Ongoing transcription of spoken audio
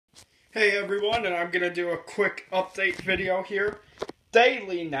Hey everyone, and I'm going to do a quick update video here.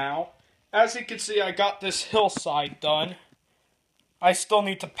 Daily now. As you can see, I got this hillside done. I still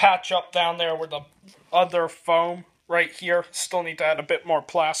need to patch up down there with the other foam right here. Still need to add a bit more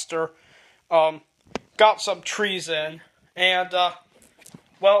plaster. Got some trees in. And,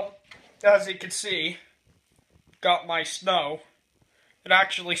 well, as you can see, got my snow. It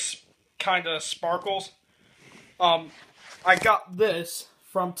actually kind of sparkles. I got this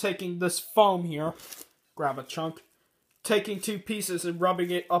from taking this foam here, grab a chunk, taking two pieces and rubbing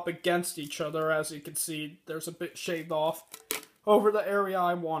it up against each other. As you can see, there's a bit shaved off over the area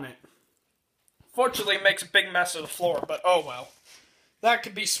I want it. Fortunately, it makes a big mess of the floor, but oh well. That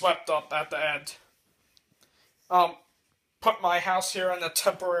could be swept up at the end. Put my house here in a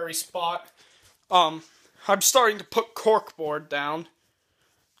temporary spot. I'm starting to put corkboard down.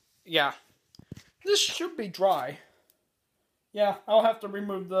 Yeah. This should be dry. Yeah, I'll have to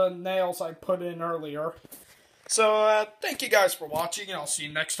remove the nails I put in earlier. So, thank you guys for watching, and I'll see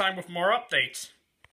you next time with more updates.